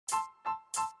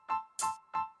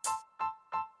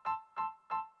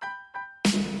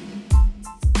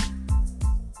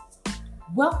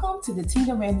Welcome to the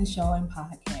Tina Ramsey Show and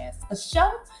Podcast, a show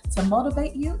to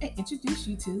motivate you and introduce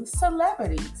you to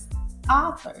celebrities,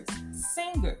 authors,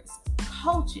 singers,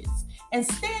 coaches, and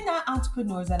standout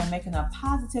entrepreneurs that are making a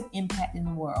positive impact in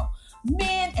the world.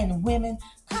 Men and women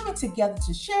coming together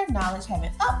to share knowledge,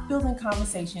 having upbuilding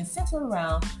conversations centered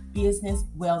around business,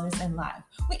 wellness, and life.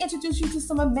 We introduce you to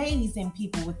some amazing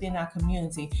people within our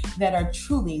community that are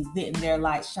truly letting their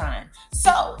light shine.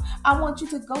 So I want you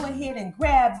to go ahead and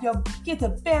get a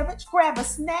beverage, grab a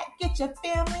snack, get your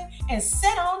family, and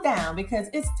sit on down because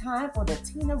it's time for the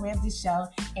Tina Ramsey Show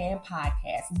and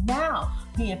Podcast. Now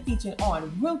being featured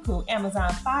on Roku,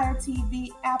 Amazon Fire TV,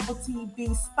 Apple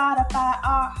TV, Spotify,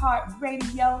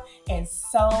 iHeartRadio, and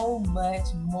so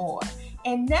much more.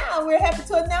 And now we're happy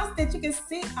to announce that you can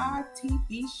see our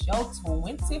TV show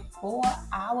 24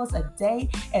 hours a day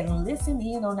and listen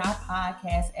in on our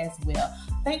podcast as well.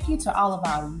 Thank you to all of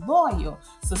our loyal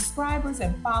subscribers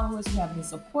and followers who have been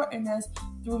supporting us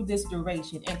through this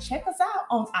duration. And check us out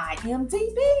on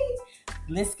IMDb.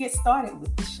 Let's get started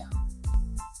with the show.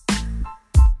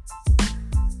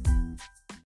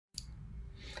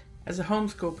 As a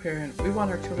homeschool parent, we want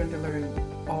our children to learn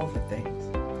all the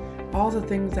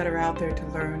things that are out there to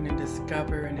learn and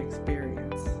discover and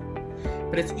experience.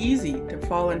 But it's easy to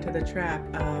fall into the trap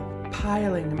of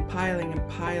piling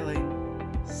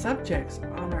subjects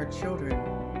on our children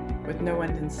with no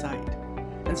end in sight.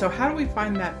 And so how do we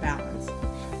find that balance?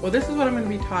 Well, this is what I'm going to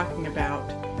be talking about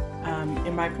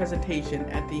in my presentation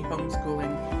at the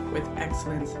Homeschooling with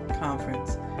Excellence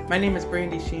Conference. My name is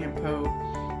Brandy Champeau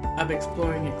of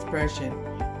Exploring Expression,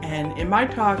 and in my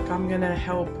talk I'm going to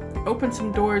help open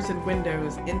some doors and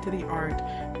windows into the art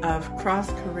of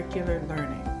cross-curricular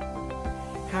learning.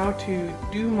 How to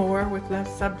do more with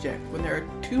less subject. When there are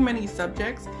too many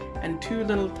subjects and too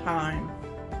little time,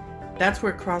 that's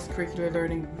where cross-curricular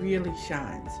learning really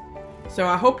shines. So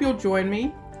I hope you'll join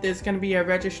me. There's going to be a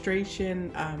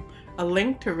registration, a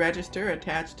link to register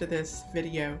attached to this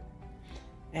video,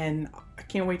 and I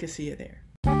can't wait to see you there.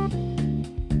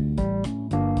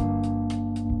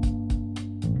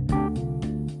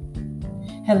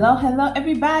 Hello,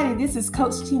 everybody. This is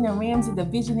Coach Tina Ramsey, the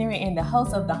visionary and the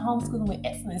host of the Homeschooling with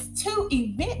Excellence 2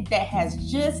 event that has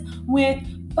just went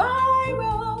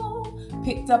viral,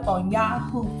 picked up on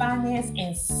Yahoo Finance,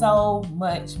 and so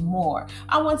much more.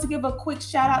 I want to give a quick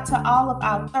shout out to all of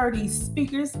our 30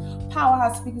 speakers,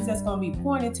 powerhouse speakers that's going to be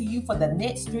pouring into you for the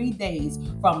next 3 days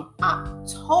from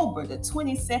October the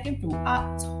 22nd through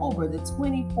October the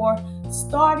 24th,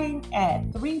 starting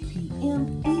at 3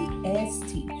 p.m.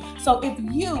 EST. So if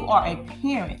you are a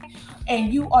parent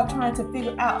and you are trying to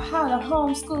figure out how to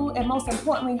homeschool, and most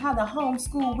importantly, how to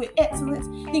homeschool with excellence,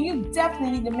 then you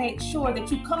definitely need to make sure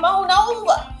that you come on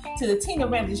over to the Tina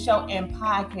Ramsey Show and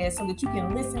Podcast so that you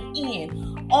can listen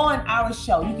in on our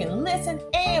show. You can listen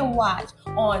and watch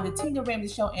on the Tina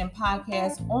Ramsey Show and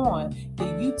Podcast on the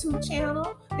YouTube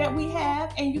channel that we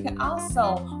have, and you can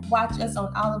also watch us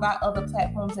on all of our other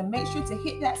platforms, and make sure to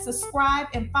hit that subscribe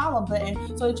and follow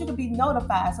button so that you can be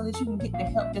notified, so that you can get the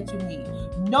help that you need.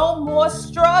 No more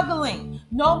struggling,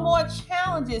 no more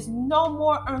challenges, no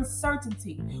more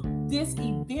uncertainty. This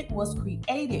event was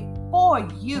created for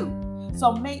you.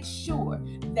 So make sure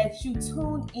that you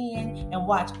tune in and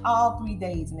watch all 3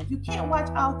 days. And if you can't watch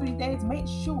all 3 days, make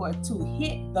sure to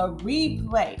hit the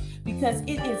replay because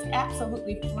it is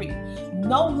absolutely free.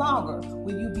 No longer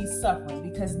will you be suffering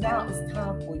because now it's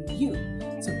time for you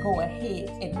to go ahead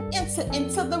and enter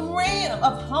into the realm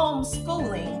of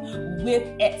homeschooling with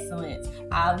excellence.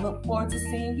 I look forward to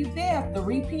seeing you there,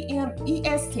 3 p.m.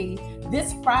 EST,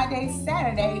 this Friday,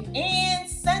 Saturday, and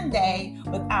Sunday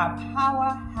with our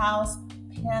powerhouse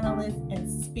panelists and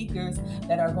speakers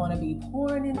that are going to be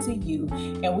pouring into you.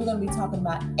 And we're going to be talking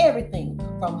about everything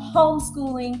from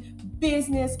homeschooling,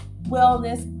 business,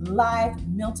 wellness, life,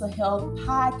 mental health,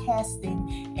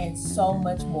 podcasting, and so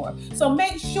much more. So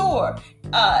make sure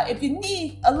if you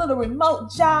need a little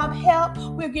remote job help,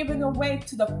 we're giving away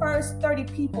to the first 30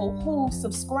 people who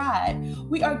subscribe.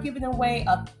 We are giving away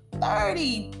a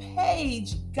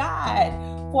 30-page guide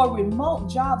for remote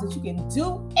jobs that you can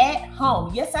do at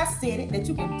home. Yes, I said it, that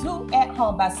you can do at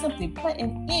home by simply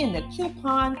putting in the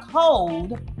coupon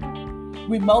code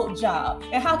remote job.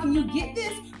 And how can you get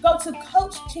this? Go to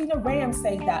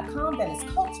CoachTinaRamsay.com. That is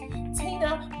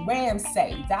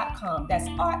CoachTinaRamsay.com. That's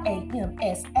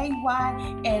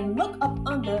RAMSAY. And look up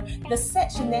under the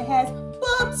section that has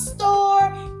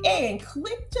bookstore and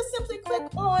simply click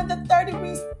on the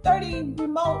 30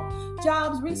 remote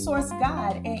jobs resource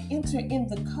guide and enter in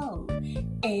the code,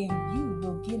 and you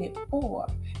will get it for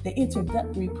the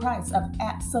introductory price of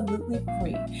absolutely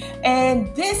free. And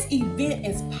this event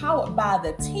is powered by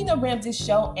the Tina Ramsey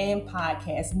Show and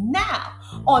Podcast, now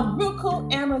on Roku,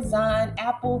 Amazon,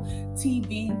 Apple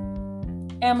TV,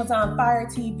 Amazon Fire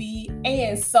TV,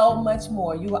 and so much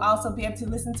more. You will also be able to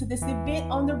listen to this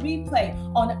event on the replay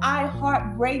on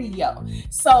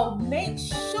iHeartRadio. So make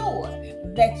sure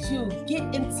that you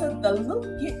get into the loop,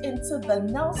 get into the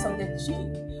know, so that you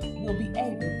will be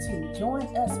able to join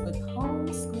us with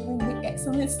Homeschooling with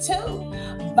Excellence 2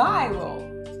 viral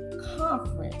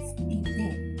conference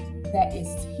event that is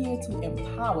here to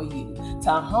empower you to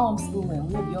homeschool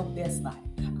and live your best life.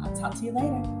 I'll talk to you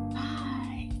later. Bye.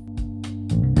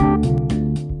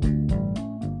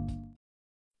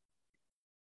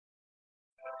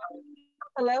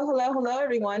 Hello,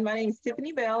 everyone. My name is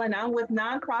Tiffany Bell, and I'm with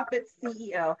Nonprofit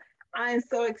CEO. I am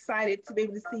so excited to be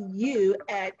able to see you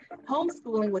at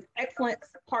Homeschooling with Excellence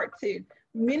Part 2.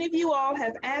 Many of you all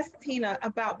have asked Tina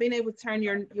about being able to turn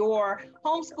your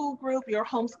homeschool group, your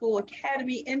homeschool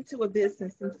academy into a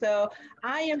business. And so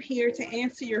I am here to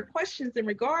answer your questions in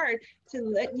regard to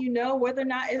let you know whether or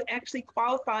not it actually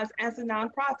qualifies as a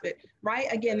nonprofit, right?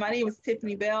 Again, my name is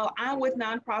Tiffany Bell. I'm with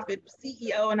Nonprofit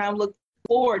CEO, and I'm looking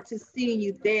forward to seeing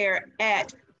you there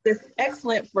at this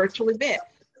excellent virtual event.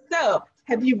 So,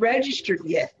 have you registered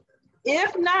yet?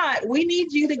 If not, we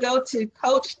need you to go to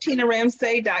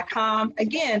CoachTinaRamsey.com.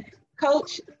 Again,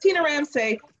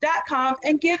 CoachTinaRamsey.com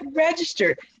and get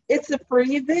registered. It's a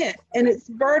free event and it's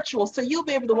virtual, so you'll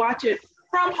be able to watch it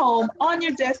from home, on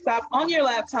your desktop, on your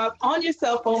laptop, on your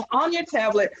cell phone, on your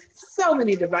tablet, so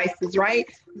many devices, right?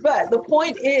 But the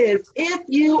point is, if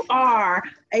you are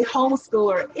a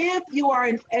homeschooler, if you are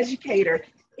an educator,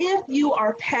 if you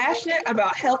are passionate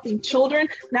about helping children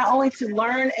not only to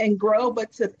learn and grow,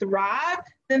 but to thrive,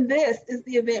 then this is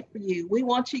the event for you. We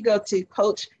want you to go to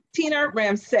Coach Tina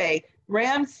Ramsey,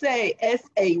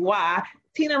 S-A-Y,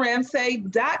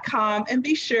 TinaRamsey.com, and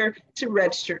be sure to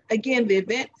register. Again, the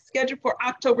event is scheduled for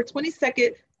October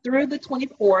 22nd through the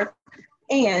 24th,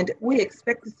 and we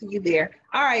expect to see you there.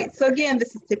 All right, so again,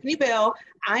 this is Tiffany Bell.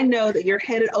 I know that you're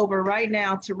headed over right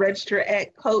now to register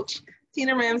at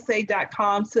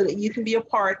CoachTinaRamsey.com so that you can be a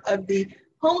part of the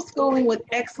Homeschooling with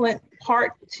Excellence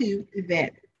Part 2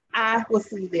 event. I will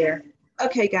see you there.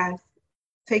 Okay, guys,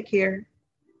 take care.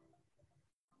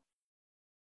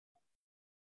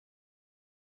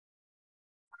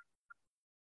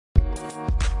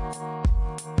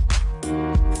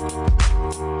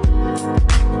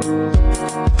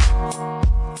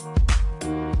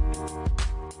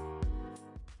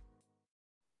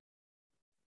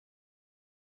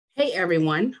 Hey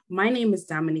everyone, my name is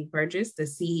Dominique Burgess, the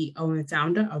CEO and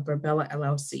founder of Burbella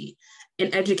LLC,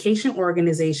 an education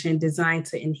organization designed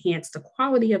to enhance the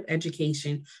quality of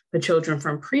education for children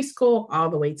from preschool all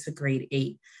the way to grade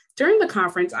 8. During the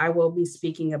conference, I will be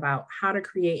speaking about how to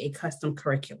create a custom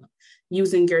curriculum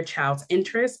using your child's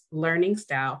interests, learning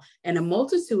style, and a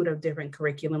multitude of different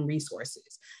curriculum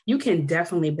resources. You can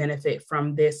definitely benefit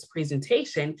from this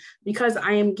presentation because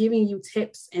I am giving you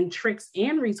tips and tricks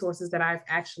and resources that I've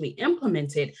actually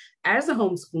implemented as a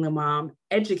homeschooling mom,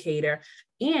 educator,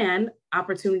 and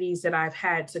opportunities that I've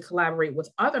had to collaborate with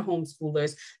other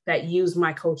homeschoolers that use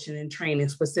my coaching and training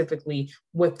specifically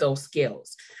with those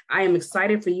skills. I am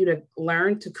excited for you to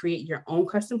learn to create your own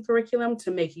custom curriculum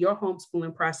to make your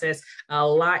homeschooling process a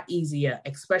lot easier,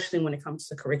 especially when it comes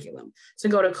to curriculum. So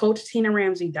go to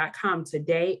CoachTinaRamsey.com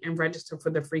today and register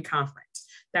for the free conference.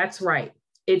 That's right,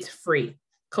 it's free.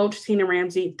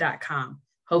 CoachTinaRamsey.com.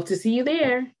 Hope to see you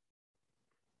there.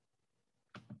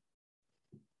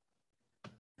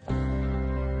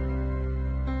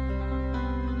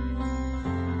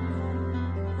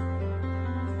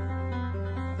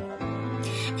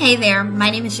 Hey there, my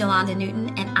name is Yolanda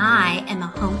Newton, and I am a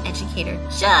home educator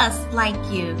just like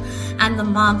you. I'm the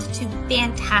mom to 2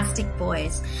 fantastic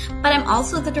boys, but I'm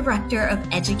also the director of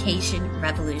Education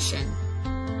Revolution.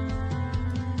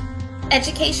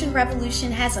 Education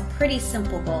Revolution has a pretty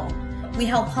simple goal. We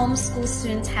help homeschool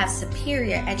students have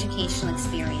superior educational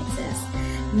experiences,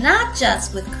 not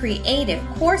just with creative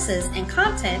courses and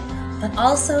content, but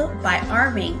also by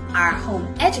arming our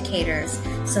home educators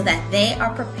so that they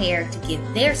are prepared to give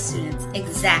their students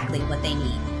exactly what they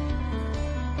need.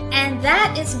 And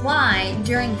that is why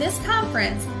during this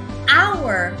conference,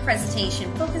 our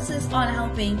presentation focuses on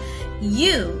helping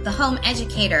you, the home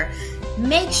educator,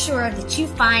 make sure that you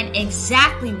find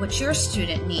exactly what your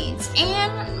student needs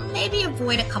and maybe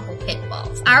avoid a couple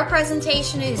pitfalls. Our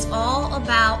presentation is all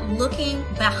about looking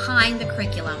behind the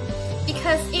curriculum,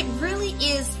 because it really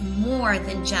is more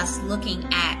than just looking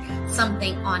at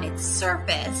something on its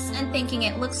surface and thinking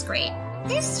it looks great.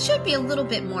 there should be a little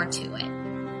bit more to it.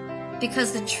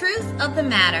 Because the truth of the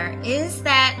matter is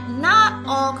that not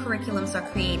all curriculums are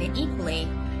created equally,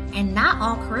 and not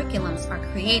all curriculums are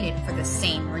created for the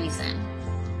same reason.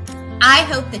 I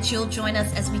hope that you'll join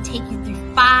us as we take you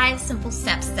through 5 simple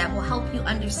steps that will help you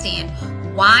understand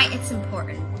why it's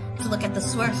important to look at the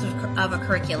source of a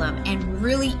curriculum and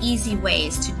really easy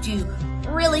ways to do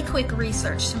really quick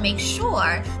research to make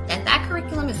sure that that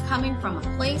curriculum is coming from a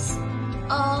place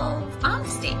of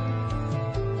honesty.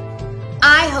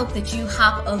 I hope that you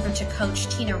hop over to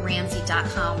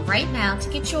CoachTinaRamsey.com right now to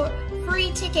get your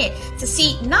free ticket to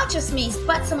see not just me,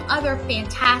 but some other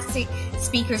fantastic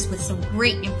speakers with some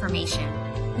great information.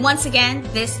 Once again,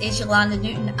 this is Yolanda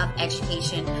Newton of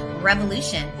Education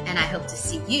Revolution, and I hope to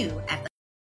see you at the...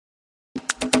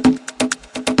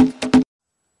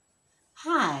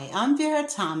 Hi, I'm Vera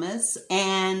Thomas,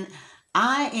 and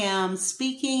I am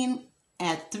speaking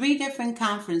at 3 different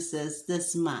conferences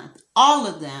this month. All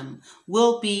of them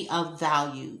will be of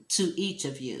value to each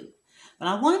of you. But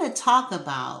I want to talk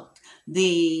about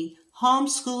the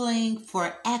Homeschooling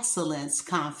for Excellence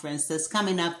conference that's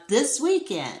coming up this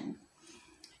weekend.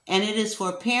 And it is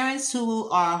for parents who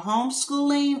are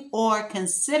homeschooling or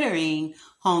considering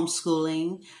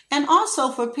homeschooling, and also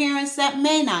for parents that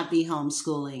may not be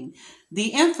homeschooling. The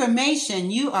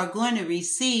information you are going to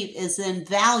receive is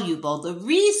invaluable. The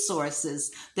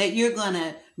resources that you're going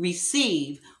to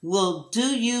receive will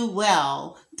do you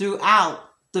well throughout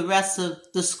the rest of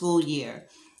the school year.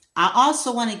 I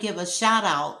also want to give a shout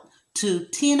out to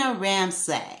Tina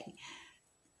Ramsey.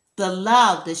 The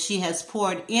love that she has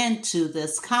poured into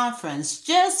this conference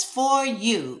just for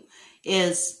you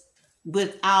is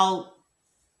without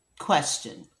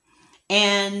question.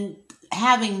 And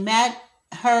having met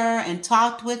her and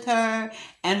talked with her,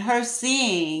 and her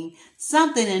seeing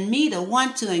something in me to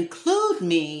want to include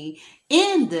me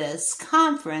in this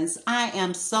conference, I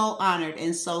am so honored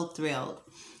and so thrilled.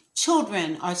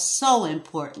 Children are so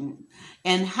important,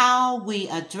 and how we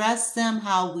address them,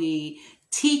 how we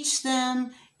teach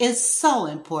them is so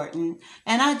important.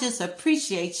 And I just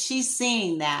appreciate she's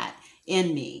seeing that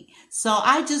in me. So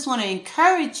I just want to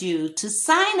encourage you to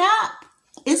sign up.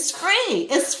 It's free.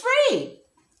 It's free.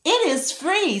 It is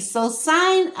free. So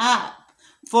sign up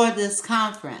for this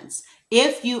conference.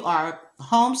 If you are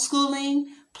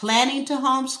homeschooling, planning to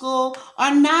homeschool,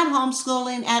 or not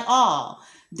homeschooling at all,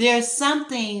 there's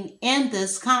something in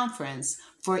this conference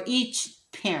for each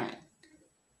parent.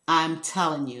 I'm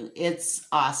telling you, it's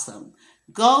awesome.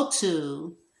 Go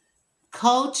to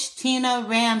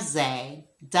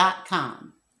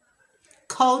CoachTinaRamsey.com.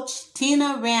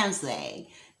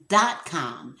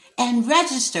 CoachTinaRamsey.com and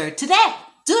register today.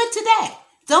 Do it today.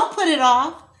 Don't put it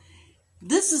off.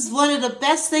 This is one of the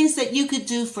best things that you could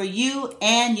do for you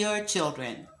and your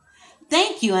children.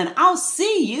 Thank you, and I'll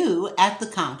see you at the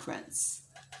conference.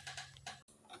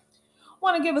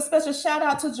 Want to give a special shout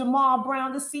out to Jamal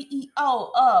Brown, the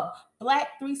CEO of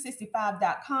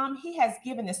Black365.com. He has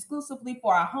given exclusively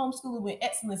for our Homeschooling with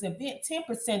Excellence event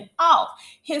 10% off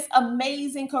his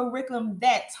amazing curriculum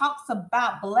that talks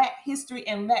about Black history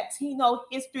and Latino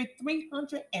history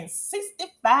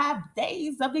 365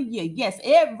 days of the year. Yes,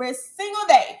 every single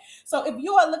day. So if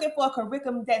you are looking for a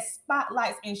curriculum that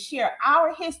spotlights and share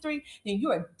our history, then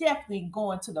you are definitely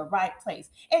going to the right place.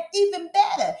 And even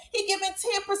better, he's giving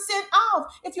 10%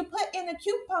 off if you put in the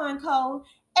coupon code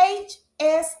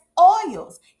HS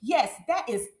Oils. Yes, that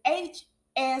is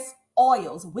HS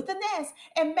Oils with an S,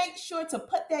 and make sure to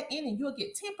put that in and you'll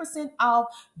get 10% off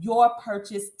your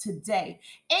purchase today.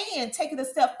 And take it a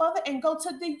step further and go to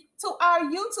our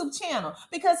YouTube channel,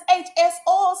 because HS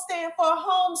Oils stand for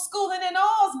Homeschooling and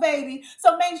Oils, baby.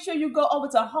 So make sure you go over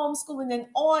to Homeschooling and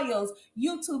Oils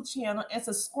YouTube channel and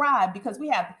subscribe, because we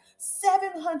have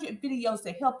 700 videos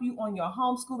to help you on your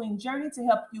homeschooling journey, to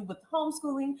help you with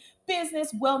homeschooling,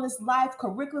 business, wellness, life,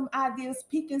 curriculum ideas,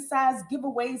 peak and size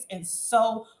giveaways, and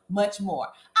so much more.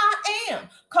 I am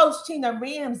Coach Tina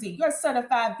Ramsey, your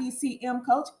certified BCM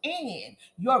coach and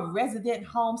your resident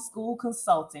homeschool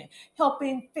consultant,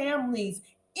 helping families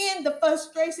in the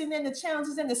frustration and the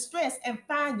challenges and the stress and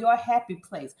find your happy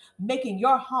place, making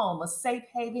your home a safe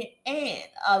haven and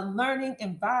a learning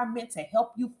environment to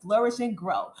help you flourish and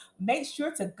grow. Make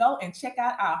sure to go and check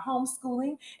out our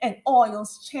Homeschooling and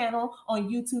Oils channel on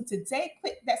YouTube today.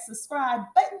 Click that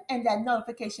subscribe button and that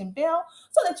notification bell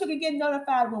so that you can get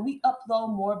notified when we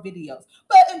upload more videos.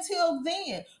 But until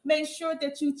then, make sure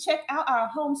that you check out our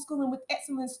Homeschooling with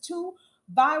Excellence 2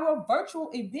 viral virtual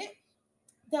event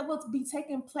that will be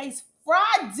taking place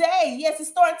Friday. Yes, it's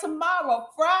starting tomorrow,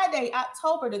 Friday,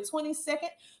 October the 22nd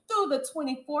through the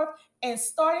 24th, and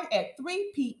starting at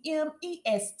 3 p.m.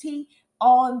 EST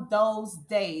on those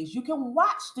days. You can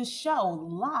watch the show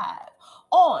live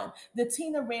on the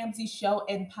Tina Ramsay Show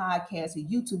and Podcast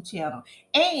YouTube channel.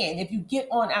 And if you get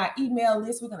on our email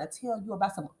list, we're going to tell you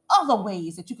about some other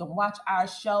ways that you can watch our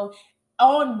show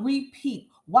on repeat.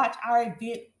 Watch our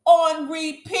event on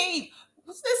repeat.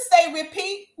 Let's say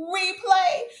repeat,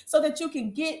 replay, so that you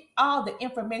can get all the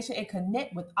information and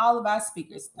connect with all of our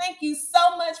speakers. Thank you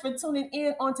so much for tuning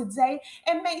in on today.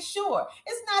 And make sure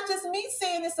it's not just me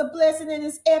saying it's a blessing and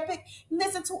it's epic.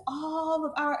 Listen to all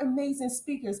of our amazing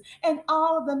speakers and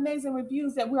all of the amazing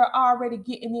reviews that we're already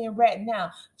getting in right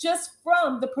now, just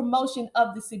from the promotion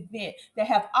of this event, that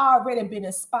have already been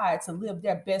inspired to live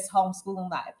their best homeschooling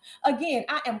life. Again,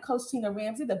 I am Coach Tina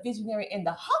Ramsay, the visionary and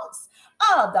the host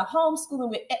of the Homeschooling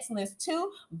with Excellence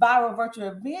 2 viral virtual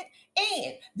event.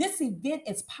 And this event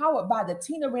is powered by the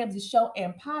Tina Ramsay Show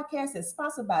and Podcast, and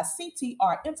sponsored by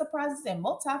CTR Enterprises and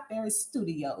Multifarious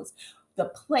Studios, the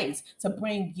place to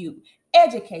bring you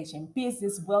education,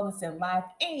 business, wellness, and life,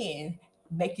 and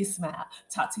make you smile.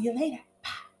 Talk to you later.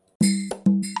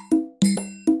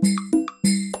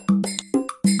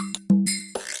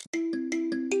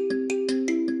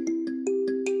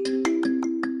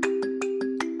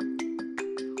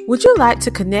 Would you like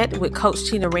to connect with Coach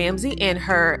Tina Ramsay and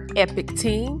her epic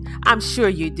team? I'm sure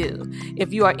you do.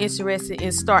 If you are interested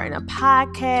in starting a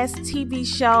podcast, TV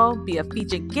show, be a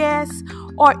featured guest,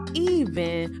 or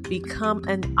even become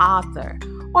an author,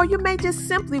 or you may just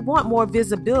simply want more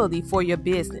visibility for your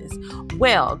business,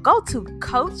 well, go to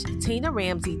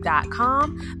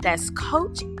CoachTinaRamsay.com. That's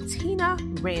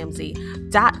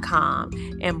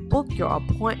CoachTinaRamsay.com and book your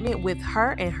appointment with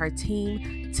her and her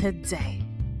team today.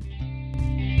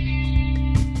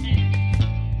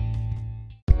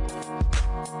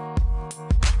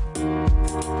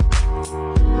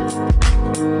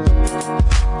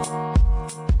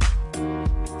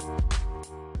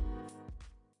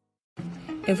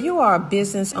 If you are a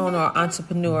business owner or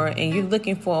entrepreneur and you're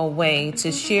looking for a way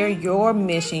to share your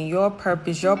mission, your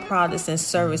purpose, your products and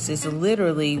services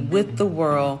literally with the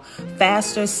world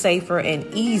faster, safer, and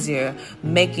easier,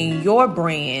 making your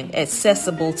brand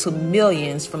accessible to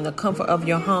millions from the comfort of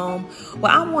your home,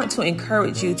 well, I want to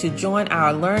encourage you to join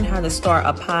our Learn How to Start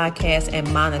a Podcast and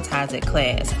Monetize It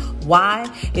class. Why?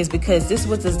 Is because this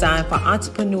was designed for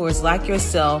entrepreneurs like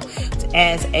yourself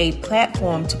as a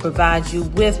platform to provide you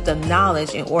with the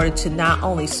knowledge in order to not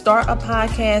only start a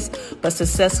podcast, but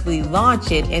successfully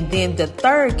launch it. And then the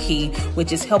third key,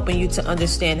 which is helping you to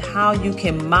understand how you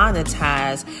can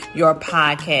monetize your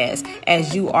podcast.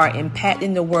 As you are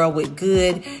impacting the world with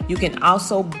good, you can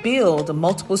also build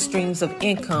multiple streams of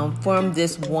income from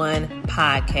this one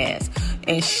podcast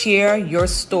and share your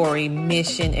story,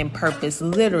 mission, and purpose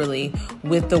literally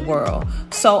with the world.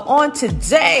 So on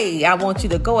today, I want you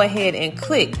to go ahead and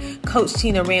click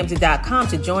CoachTinaRamsay.com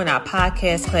to join our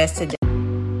podcast class today.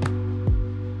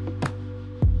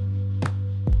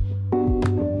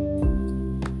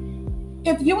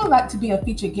 If you would like to be a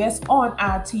featured guest on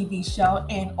our TV show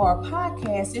and or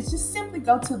podcast, it's just simply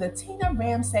go to the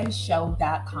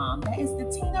TinaRamsayShow.com. That is the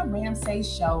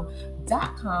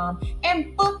TinaRamsayShow.com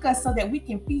and book us so that we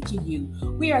can feature you.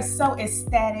 We are so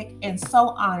ecstatic and so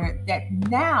honored that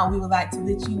now we would like to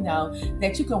let you know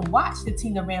that you can watch the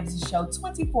Tina Ramsay Show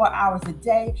 24 hours a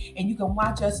day, and you can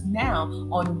watch us now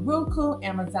on Roku,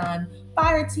 Amazon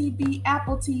Fire TV,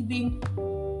 Apple TV,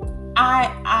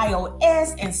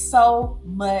 iOS, and so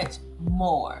much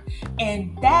more.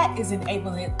 And that is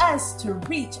enabling us to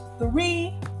reach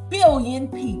 3 billion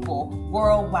people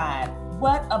worldwide.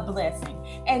 What a blessing.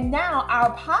 And now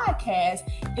our podcast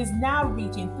is now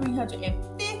reaching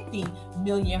 350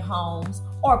 million homes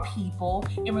or people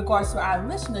in regards to our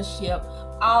listenership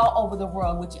all over the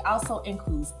world, which also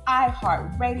includes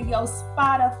iHeartRadio,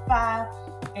 Spotify,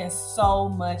 and so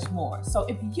much more. So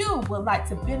if you would like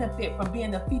to benefit from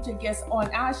being a featured guest on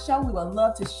our show, we would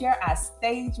love to share our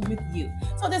stage with you.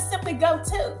 So just simply go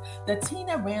to the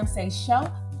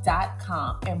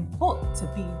TinaRamsayShow.com and book to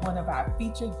be one of our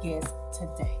featured guests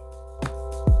today.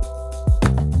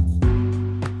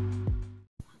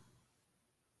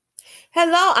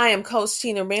 Hello, I am Coach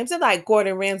Tina Ramsay. Like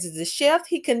Gordon Ramsay, the chef,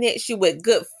 he connects you with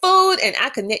good food, and I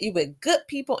connect you with good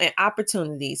people and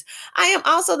opportunities. I am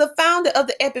also the founder of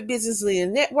the Epic Business Leader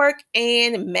Network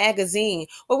and magazine,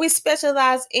 where we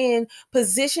specialize in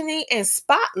positioning and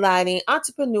spotlighting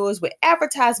entrepreneurs with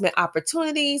advertisement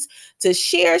opportunities to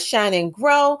share, shine, and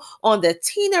grow on the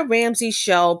Tina Ramsay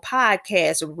Show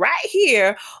podcast right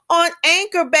here on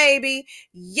Anchor, baby.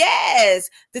 Yes,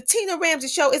 the Tina Ramsay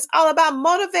Show is all about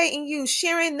motivating you,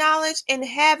 sharing knowledge, and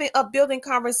having a building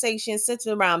conversation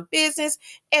centered around business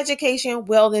education,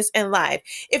 wellness, and life.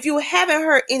 If you haven't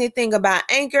heard anything about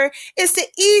Anchor, it's the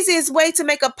easiest way to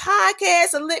make a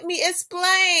podcast. And let me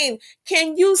explain.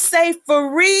 Can you say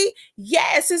free?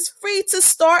 Yes, it's free to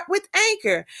start with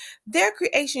Anchor. They're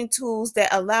creation tools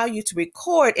that allow you to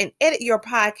record and edit your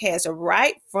podcast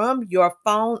right from your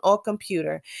phone or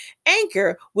computer.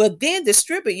 Anchor will then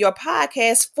distribute your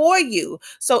podcast for you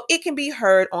so it can be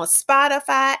heard on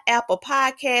Spotify, Apple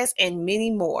Podcasts, and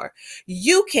many more.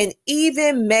 You can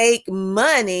even make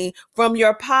money from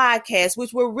your podcast,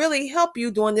 which will really help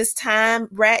you during this time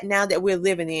right now that we're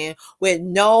living in with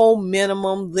no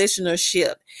minimum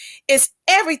listenership. It's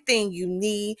everything you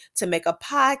need to make a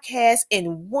podcast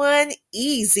in one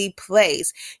easy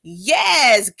place.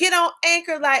 Yes, get on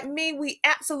Anchor like me. We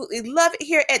absolutely love it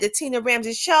here at the Tina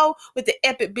Ramsey Show with the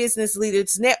Epic Business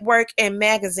Leaders Network and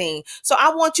magazine. So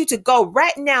I want you to go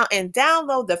right now and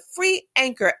download the free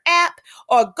Anchor app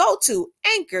or go to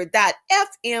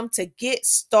anchor.fm to get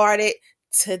started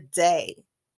today.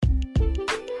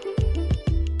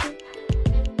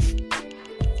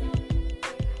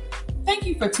 Thank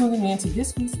you for tuning in to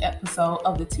this week's episode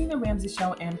of the Tina Ramsey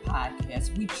Show and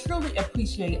podcast. We truly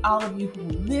appreciate all of you who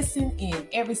listen in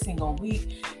every single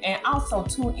week and also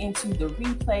tune into the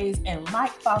replays and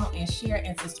like, follow, and share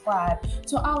and subscribe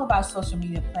to all of our social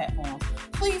media platforms.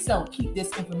 Please don't keep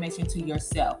this information to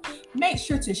yourself. Make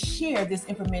sure to share this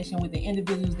information with the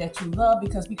individuals that you love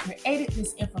because we created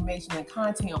this information and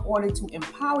content in order to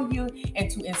empower you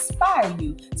and to inspire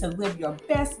you to live your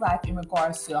best life in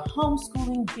regards to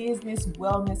homeschooling, business,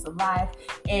 wellness, life,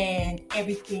 and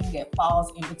everything that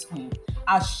falls in between.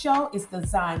 Our show is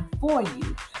designed for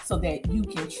you so that you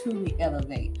can truly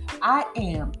elevate. I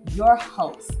am your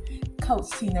host, Coach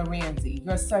Tina Ramsey,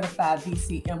 your certified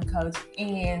VCM coach,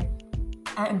 and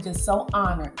I am just so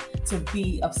honored to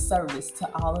be of service to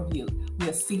all of you.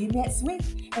 We'll see you next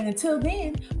week. And until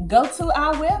then, go to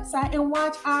our website and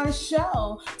watch our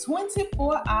show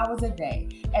 24 hours a day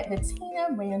at the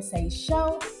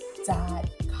TinaRamseyShow.com.